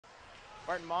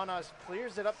Martin Monos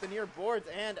clears it up the near boards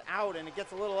and out, and it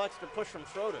gets a little extra push from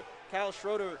Schroeder. Kyle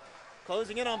Schroeder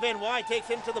closing in on Van Wy, takes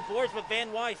him to the boards, but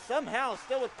Van Wy somehow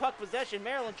still with puck possession.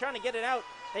 Maryland trying to get it out.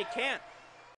 They can't.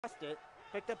 Lost it.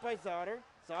 Picked up by Zotter.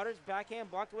 Zotter's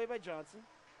backhand blocked away by Johnson.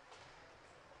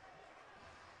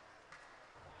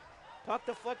 Puck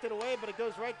deflected away, but it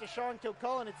goes right to Sean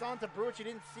Kilcullen. It's on to Bruich. He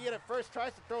didn't see it at first.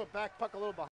 Tries to throw it back. Puck a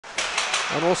little behind.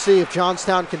 And we'll see if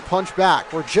Johnstown can punch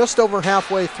back. We're just over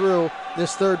halfway through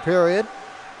this third period.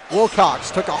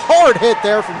 Wilcox took a hard hit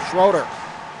there from Schroeder.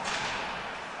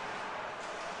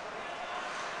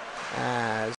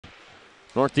 As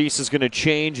Northeast is going to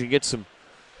change and get some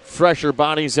fresher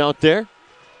bodies out there.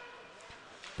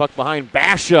 Puck behind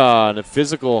Basha and a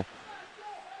physical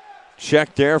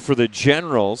check there for the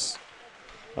Generals.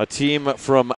 A team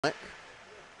from...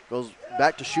 Goes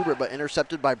back to Schubert, but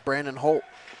intercepted by Brandon Holt.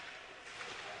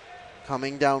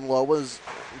 Coming down low was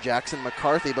Jackson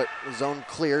McCarthy, but zone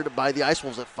cleared by the Ice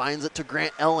Wolves. It finds it to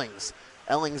Grant Ellings.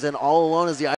 Ellings in all alone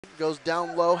as the Ice goes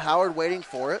down low. Howard waiting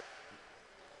for it.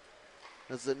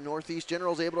 As the Northeast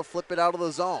Generals able to flip it out of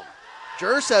the zone.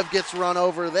 Jursev gets run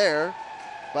over there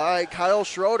by Kyle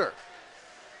Schroeder.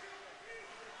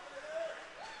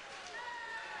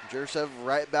 Jursev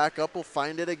right back up, will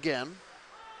find it again.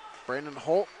 Brandon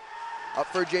Holt up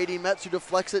for J.D. Metz, who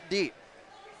deflects it deep.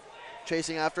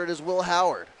 Chasing after it is Will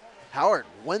Howard. Howard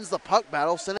wins the puck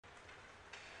battle.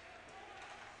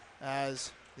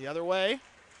 As the other way,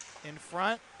 in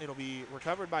front, it'll be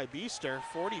recovered by Beester.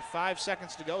 45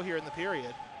 seconds to go here in the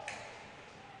period.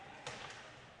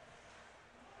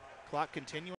 Clock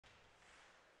continuing.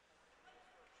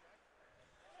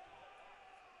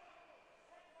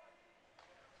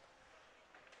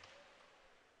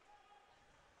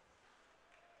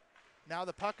 Now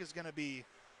the puck is going to be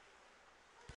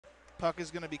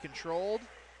controlled,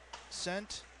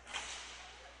 sent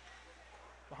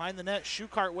behind the net.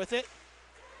 Shukart with it.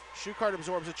 Shukart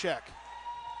absorbs a check.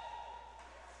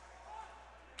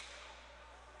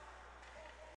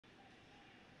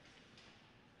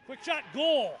 Quick shot,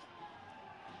 goal.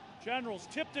 Generals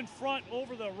tipped in front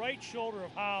over the right shoulder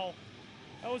of Howe.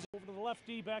 That was over to the left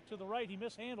D, back to the right. He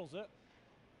mishandles it.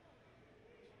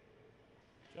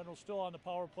 Generals still on the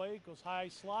power play. Goes high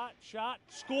slot, shot,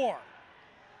 score.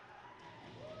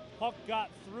 Puck got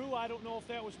through. I don't know if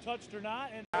that was touched or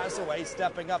not. And pass away,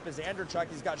 stepping up is Andrechuk.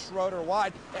 He's got Schroeder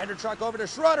wide. Andrechuk over to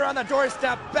Schroeder on the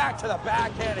doorstep, back to the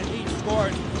backhand, and he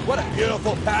scores. What a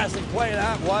beautiful passing play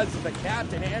that was. The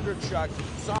captain, Andrechuk.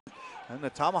 And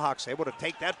the Tomahawks able to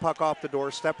take that puck off the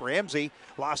doorstep. Ramsey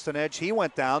lost an edge. He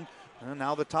went down. And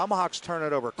now the Tomahawks turn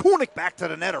it over. Kulik back to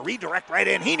the net. A redirect right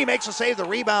in. Heaney makes a save. The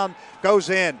rebound goes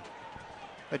in.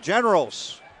 The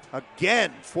Generals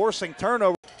again forcing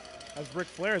turnover. as Ric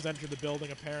Flair has entered the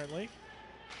building apparently.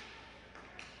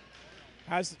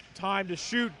 Has time to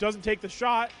shoot, doesn't take the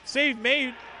shot. Save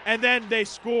made, and then they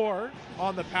score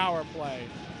on the power play.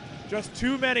 Just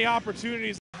too many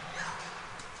opportunities.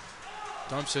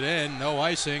 Dumps it in, no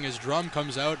icing. His drum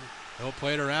comes out. He'll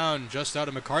play it around just out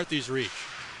of McCarthy's reach.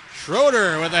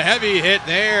 Schroeder with a heavy hit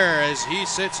there as he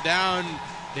sits down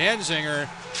Danziger.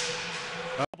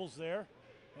 Doubles there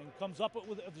and comes up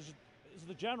with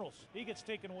the Generals. He gets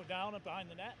taken down and behind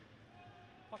the net.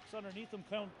 Puck's underneath him,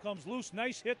 comes loose.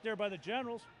 Nice hit there by the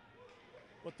Generals,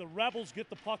 but the Rebels get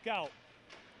the puck out.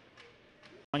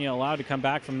 Allowed to come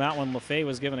back from that one. Lefebvre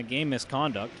was given a game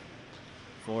misconduct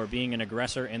for being an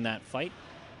aggressor in that fight.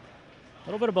 A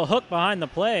little bit of a hook behind the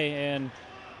play and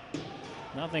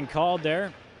nothing called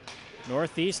there.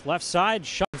 Northeast left side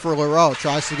shot. For Leroux,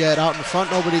 tries to get out in front,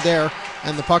 nobody there,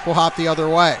 and the puck will hop the other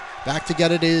way. Back to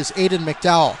get it is Aiden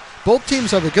McDowell. Both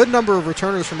teams have a good number of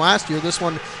returners from last year. This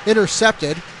one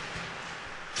intercepted.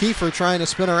 Kiefer trying to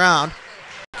spin around.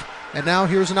 And now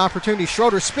here's an opportunity.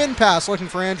 Schroeder spin pass looking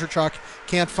for Andrechuk.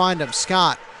 Can't find him.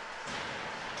 Scott.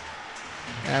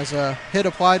 As a hit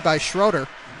applied by Schroeder.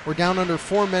 We're down under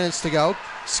 4 minutes to go.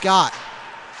 Scott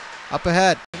up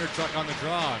ahead. Andrechuk on the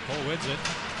draw. Cole wins it.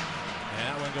 And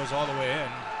that one goes all the way in.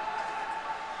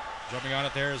 Jumping on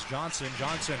it there is Johnson.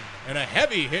 Johnson and a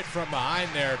heavy hit from behind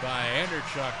there by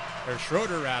Andrechuk, or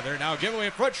Schroeder rather. Now giveaway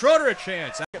in front. Schroeder a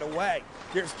chance. Get away.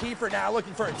 Here's Kiefer now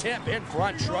looking for a tip in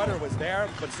front. Schroeder was there,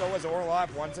 but so was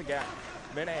Orlov once again.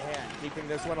 Minahan keeping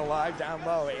this one alive down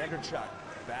low. Andrechuk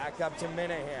back up to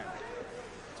Minahan.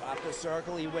 Top the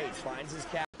circle, he waits, finds his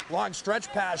cap. Long stretch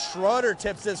pass, Schroeder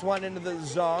tips this one into the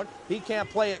zone. He can't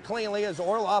play it cleanly as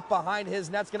Orlov behind his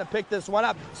net's gonna pick this one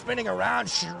up. Spinning around,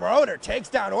 Schroeder takes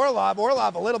down Orlov.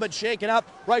 Orlov a little bit shaken up,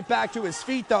 right back to his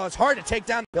feet though. It's hard to take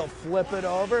down. He'll flip it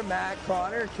over, Matt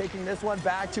Connor kicking this one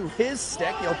back to his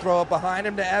stick. He'll throw it behind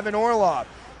him to Evan Orlov.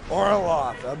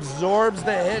 Orloff absorbs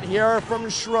the hit here from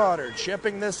Schroeder,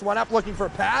 chipping this one up, looking for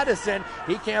Pattison.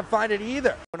 He can't find it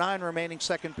either. 9 remaining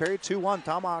second period, 2-1.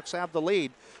 Tomahawks have the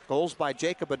lead. Goals by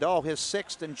Jacob Adol, his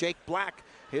 6th, and Jake Black,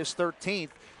 his 13th.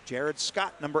 Jared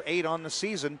Scott, number 8 on the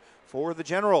season for the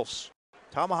Generals.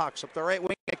 Tomahawks up the right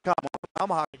wing.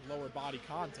 Tomahawks. Lower body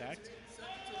contact.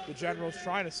 The Generals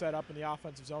trying to set up in the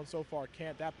offensive zone so far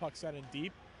can't. That puck sent in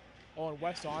deep. Owen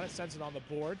West on it, sends it on the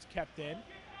boards, kept in.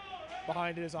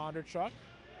 Behind it is Onderchuk.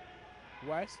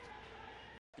 West.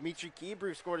 Dimitri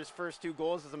Kibru scored his first 2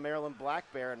 goals as a Maryland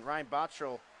Black Bear, and Ryan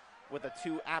Bottrell with a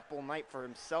 2-apple night for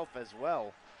himself as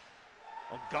well.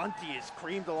 Gunty is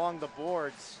creamed along the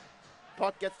boards.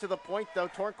 Puck gets to the point though.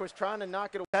 Tornquist trying to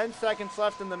knock it away. 10 seconds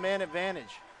left in the man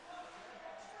advantage.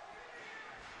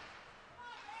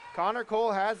 Connor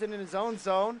Cole has it in his own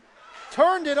zone.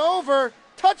 Turned it over.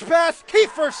 Touch pass.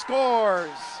 Kiefer scores.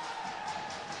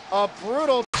 A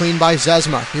brutal. Clean by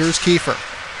Zezma. Here's Kiefer.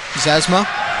 Zezma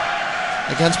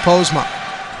against Pozma.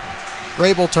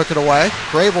 Grable took it away.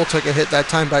 Grable took a hit that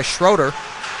time by Schroeder.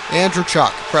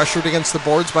 Andrewchuk pressured against the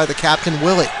boards by the captain,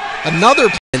 Willie. Another.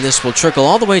 And this will trickle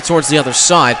all the way towards the other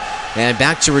side. And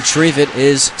back to retrieve it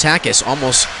is Takis.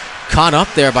 Almost caught up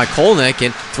there by Kolnick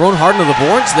and thrown hard into the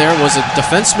boards. There was a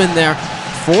defenseman there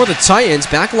for the Titans.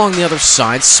 Back along the other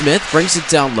side. Smith brings it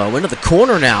down low into the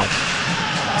corner now.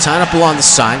 Tied up along the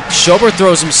side. Schober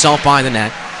throws himself by the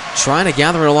net. Trying to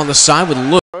gather it along the side with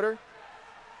Luke.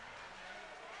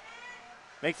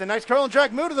 Makes a nice curl and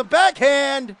drag move to the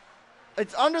backhand.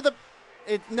 It's under the.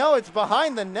 No, it's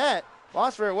behind the net.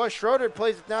 Lost where it was. Schroeder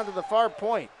plays it down to the far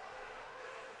point.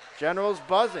 Generals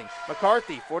buzzing.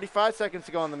 McCarthy, 45 seconds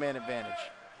to go on the man advantage.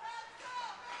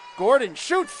 Gordon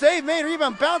shoots, save made,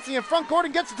 rebound bouncing in front.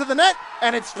 Gordon gets it to the net,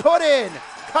 and it's put in.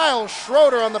 Kyle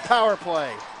Schroeder on the power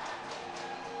play.